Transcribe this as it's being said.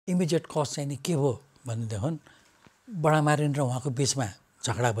immediate cause चाहिँ नि के हो भनेदेखि बडामारिन र उहाँको बिचमा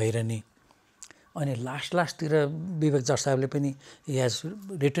झगडा भइरहने अनि लास्टतिर विवेक जर्सावले पनि he has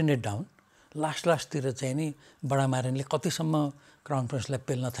return it down लास्टतिर चाहिँ नि बडामारिनले कतिसम्म क्राउन प्रिन्सलाई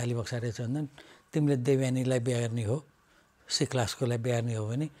पेल्न थालिबक्सा रहेछ भने तिमीले देवयानीलाई बिहा गर्ने हो सी क्लासकोलाई बिहा गर्ने हो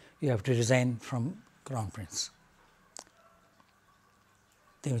भने you have to resign from crown prince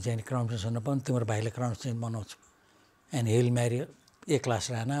तिमी चाहिँ क्राउन प्रिन्स हुन पाउनु तिम्रो भाइले क्राउन प्रिन्स बनाउँछु and he will marry A class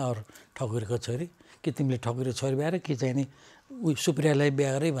Rana or ठकुरीको छोरी कि तिमीले ठकुरी छोरी बिहा कि चाहिँ नि सुप्रियालाई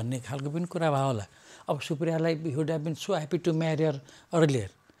बिहा गरे भन्ने खालको पनि कुरा भयो होला अब सुप्रियालाई would have been so happy to marry her earlier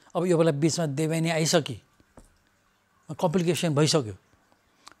अब यो बेला बिचमा देवयानी आइसके कम्प्लिकेसन भइसक्यो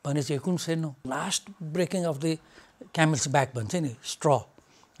भने चाहिँ कुन छैन last breaking of the क्यामल्स back भन्छ नि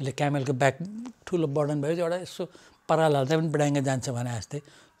स्ट्रले क्यामलको ब्याक ठुलो बर्डन भयो एउटा यसो पराल हाल्दा पनि बडाङ्गा जान्छ भने जस्तै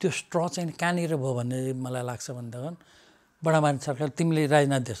त्यो स्ट्र चाहिँ कहाँनिर भयो भन्ने मलाई लाग्छ भनेदेखि बडामारिन सरकार तिमीले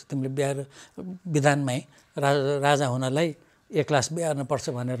राजनाथ देश तिमीले बिहा विधानमै राजा हुनलाई ए क्लास बिहा गर्नुपर्छ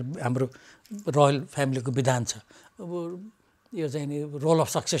भनेर हाम्रो रोयल फ्यामिलीको विधान छ अब यो चाहिँ नि रोल अफ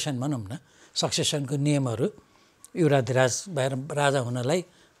सक्सेसन भनौँ न सक्सेसनको नियमहरू युवराधिराज भएर राजा हुनलाई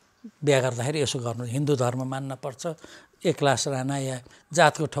बिहा गर्दाखेरि यसो गर्नु हिन्दू धर्म मान्न पर्छ ए क्लास राणा या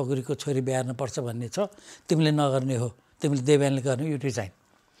जातको ठकुरीको छोरी बिहा गर्नुपर्छ भन्ने छ तिमीले नगर्ने हो तिमीले देवयानीले गर्ने यु रिजाइन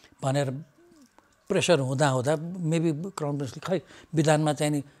भनेर प्रेसर हुँदा मेबी क्राउन प्रिन्सले खै विधानमा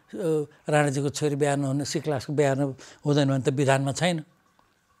चाहिँ नि राणाजीको छोरी बिहा नहुने सी क्लासको बिहा हुँदैन भने त विधानमा छैन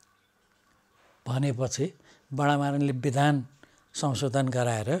भनेपछि बडामारिनले विधान संशोधन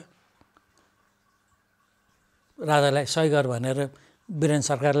गराएर राजालाई सही गर भनेर वीरेन्द्र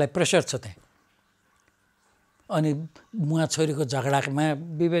सरकारलाई प्रेसर छ त्यहाँ अनि मुवा छोरीको झगडामा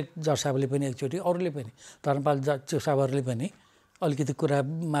विवेक जर्सावले पनि एकचोटि अरूले पनि धर्मपाल चुसावरले पनि अलिकति कुरा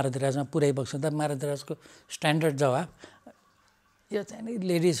महाराजमा पुर्याइबक्छ त महाराजको स्ट्यान्डर्ड जवाब यो चाहिँ नि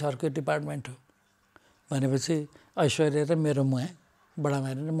लेडिजहरूको डिपार्टमेन्ट हो भनेपछि ऐश्वर्या र मेरो मुवा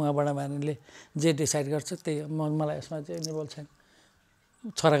बडामारिन र मुवा बडामारिनले जे डिसाइड गर्छ त्यही मलाई यसमा चाहिँ निबल छैन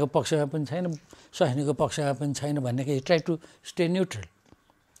छोराको पक्षमा पनि छैन स्वास्नीको पक्षमा पनि छैन भन्ने कि try to stay neutral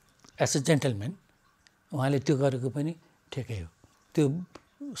as a gentleman उहाँले त्यो गरेको पनि ठिकै हो त्यो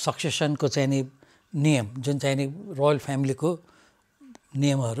सक्सेसनको चाहिँ नि नियम जुन चाहिँ नि रोयल फ्यामिलीको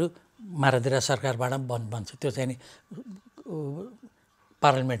नियमहरू महाराजा सरकारबाट बन्छ त्यो चाहिँ नि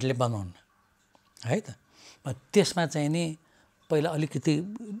पार्लियामेन्टले बनाउनु है त त्यसमा चाहिँ नि पहिला अलिकति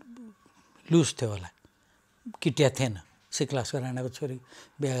लुज थियो होला किटिया थिएन सी क्लासको राणाको छोरी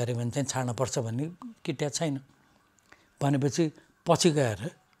बिहा गऱ्यो भने चाहिँ छाड्नुपर्छ भन्ने किटिया छैन भनेपछि पछि गएर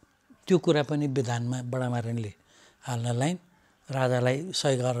त्यो कुरा पनि विधानमा बडामारिनले हाल्नलाई राजालाई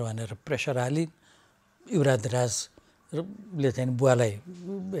सही गर भनेर प्रेसर हालिन् युवराजले चाहिँ बुवालाई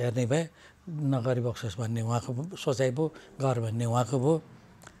हेर्ने भए नगरी बक्सोस् भन्ने उहाँको सोचाइ भयो गर भन्ने उहाँको भयो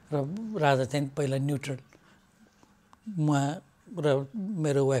र राजा चाहिँ पहिला न्युट्रल उहाँ र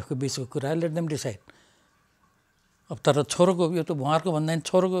मेरो वाइफको बिचको कुरा लेट देम डिसाइड अब तर छोरोको यो त उहाँहरूको भन्दा नि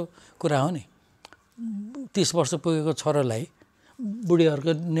छोरोको कुरा हो नि 30 वर्ष पुगेको छोरोलाई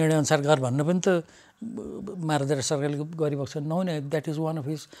बुढीहरूको निर्णयअनुसार गर भन्नु पनि त महाराजा सरकारले गरिबक्छ नहुने that is one of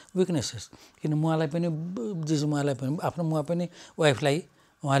his weaknesses किन मुवालाई पनि जिजु मुवालाई पनि आफ्नो मुवा पनि वाइफलाई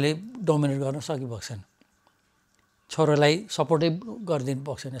उहाँले डोमिनेट गर्न सकिबक्छन् छोरोलाई सपोर्टै गरिदिनु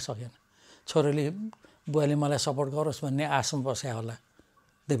बक्सेन सकेन छोरोले बुवाले मलाई सपोर्ट गरोस् भन्ने आशमा बस्या होला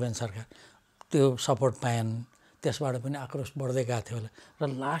देवेन्द्र सरकार त्यो सपोर्ट पाएन त्यसबाट पनि आक्रोश बढ्दै गएको थियो होला र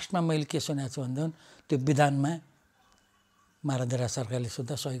लास्टमा मैले के सुनेको छु भन्दा त्यो विधानमा महाराजा सरकारले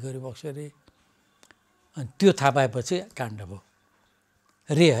सुधा सही गरिबक्स्यो अरे अनि त्यो थाहा पाएपछि काण्ड भयो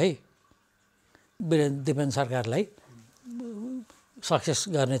रे है देवेन्द्र सरकारलाई सक्सेस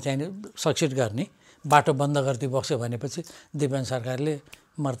गर्ने चाहिँ सक्सिड गर्ने बाटो बन्द गरिदिई बक्स्यो भनेपछि देवेन्द्र सरकारले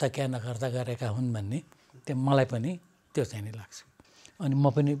मर्ता क्या नगर्दा गरेका हुन् भन्ने त्यो मलाई पनि त्यो चाहिँ नि लाग्छ अनि म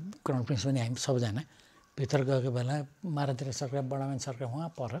पनि क्राउन प्रिन्स पनि हामी सबैजना भित्र गएको बेला महाराजा सरकार बडामारिन सरकार उहाँ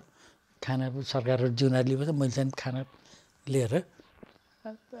पर खाना सरकारहरू जुनार लिएपछि मैले चाहिँ खाना लिएर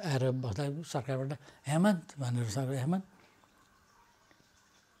आएर बस्दा सरकारबाट हेमन्त भनेर सरकार हेमन्त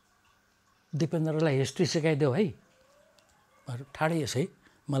दिपेन्द्रलाई हिस्ट्री सिकाइदेऊ है ठाडै यसै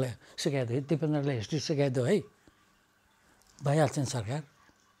मलाई सिकाइदियो दिपेन्द्रलाई हिस्ट्री सिकाइदियो है भइहाल्छन् सरकार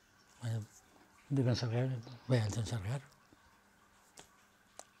दिपेन्द्र सरकार भइहाल्छन् सरकार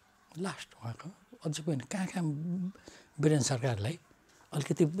लास्ट उहाँको अझै पनि कहाँ वीरेन्द्र सरकारलाई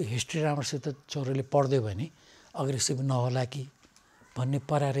अलिकति हिस्ट्री राम्रोसित छोरोले पढ्दियो भने अग्रेसिभ नहोला कि भन्ने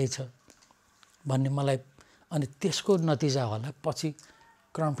परा रहेछ भन्ने मलाई अनि त्यसको नतिजा होला पछि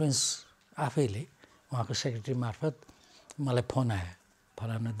क्राउन प्रिन्स आफैले उहाँको सेक्रेटरी मार्फत मलाई फोन आयो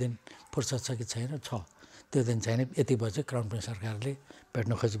फलाना दिन फुर्सद छ कि छैन छ त्यो दिन चाहिँ नि यति बजे क्राउन प्रिन्स सरकारले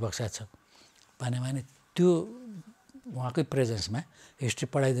भेट्न खोजिबक्सेको छ भने त्यो उहाँकै प्रेजेन्समा हिस्ट्री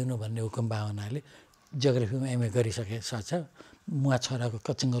पढाइदिनु भन्ने हुकुम भयो हुनाले जियोग्राफीमा एमए गरिसकेको छ मुवा छोराको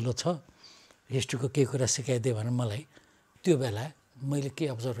कचिङ्गलो छ हिस्ट्रीको केही कुरा सिकाइदियो भने मलाई त्यो बेला मैले के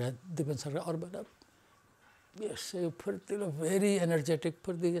अब्जर्भ गरेँ दिपेन सरकार अरू बेला यसै फुर्तिलो भेरी एनर्जेटिक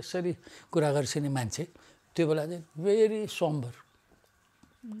फुर्ती यसरी कुरा गर्छिने मान्छे त्यो बेला चाहिँ भेरी सोम्बर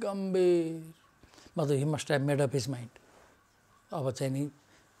गम्भीर मतलब he must have made up his mind अब चाहिँ नि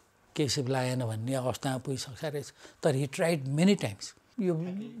केही सिप लागेन भन्ने अवस्थामा पुगिसक्छ रहेछ तर हि ट्राइड मेनी टाइम्स यो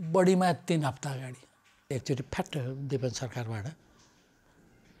बढीमा 3 हप्ता अगाडि एकचोटि फ्याक्ट दिपेन सरकारबाट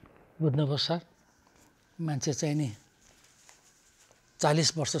बुझ्नुभयो सर मान्छे चाहिँ नि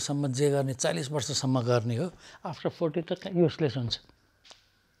 40 वर्षसम्म जे गर्ने 40 वर्षसम्म गर्ने हो आफ्टर 40 त युजलेस हुन्छ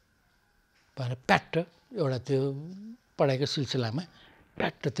भनेर प्याट्ट एउटा त्यो पढाइको सिलसिलामा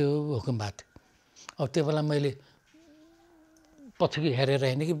प्याट्ट त्यो हुकुम भएको थियो अब त्यो बेला मैले पछिको हेरेर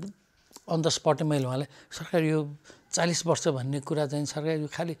होइन कि अन द स्पट मैले उहाँलाई सरकार यो 40 वर्ष भन्ने कुरा चाहिँ सरकार यो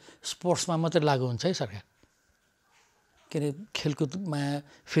खालि स्पोर्ट्समा मात्रै लागु हुन्छ है सरकार किन खेलकुदमा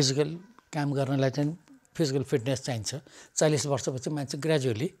फिजिकल काम गर्नलाई चाहिँ फिजिकल फिटनेस चाहिन्छ 40 वर्षपछि मान्छे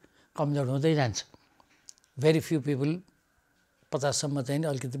ग्रेजुअली कमजोर हुँदै जान्छ भेरी फ्यु पिपल 50 सम्म चाहिँ नि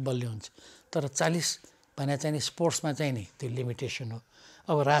अलिकति बलियो हुन्छ तर 40 भने चाहिँ नि स्पोर्ट्समा चाहिँ नि त्यो लिमिटेसन हो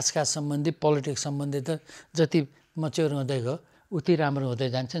अब राजकाज सम्बन्धी पोलिटिक्स सम्बन्धी त जति मच्योर हुँदै गयो उति राम्रो हुँदै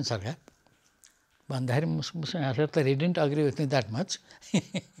जान्छ नि सरकार भन्दाखेरि मुसँग त रिडेन्ट agree with me that much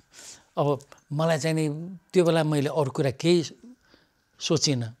अब मलाई चाहिँ नि त्यो बेला मैले अरू कुरा केही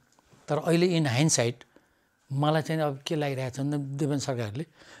सोचिनँ तर अहिले इन हाइन्डसाइट मलाई चाहिँ अब के लागिरहेको छ भने दिपेन सरकारले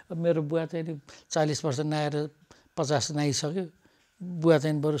अब मेरो बुवा चाहिँ नि 40 वर्ष नआएर 50 नआइसक्यो बुवा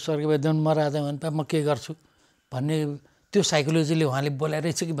चाहिँ बरु स्वर्गवेदन मरादा भने म के गर्छु भन्ने त्यो साइकोलोजीले उहाँले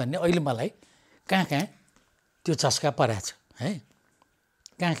बोलाइरहेछ कि भन्ने अहिले मलाई कहाँ त्यो चस्का परेको छ है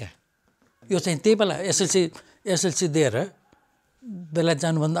कहाँ यो चाहिँ त्यही बेला एसएलसी दिएर बेला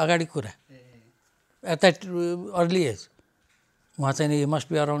जानुभन्दा अगाडि कुरा एट द्याट अर्ली एज उहाँ चाहिँ नि मस्ट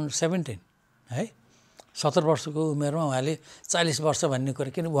बी अराउन्ड 17 है 17 वर्षको उमेरमा उहाँले 40 वर्ष भन्ने कुरा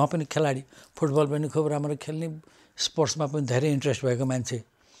किन उहाँ पनि खेलाडी फुटबल पनि खुब राम्रो खेल्ने स्पोर्ट्समा पनि धेरै इन्ट्रेस्ट भएको मान्छे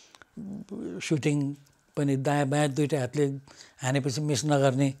सुटिङ पनि दायाँ बायाँ दुईटा हातले हानेपछि मिस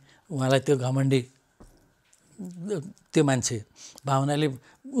नगर्ने उहाँलाई त्यो घमण्डी त्यो मान्छे भावनाले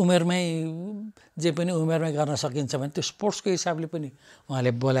उमेरमै जे पनि उमेरमै गर्न सकिन्छ भने त्यो स्पोर्ट्सको हिसाबले पनि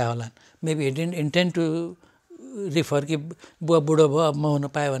उहाँले बोलायो होला maybe it didn't intend to refer कि बुवा बुढो भयो अब म हुन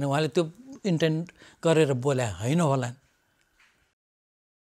पायो भने उहाँले त्यो इन्टेन्ड गरेर बोलायो होइन होला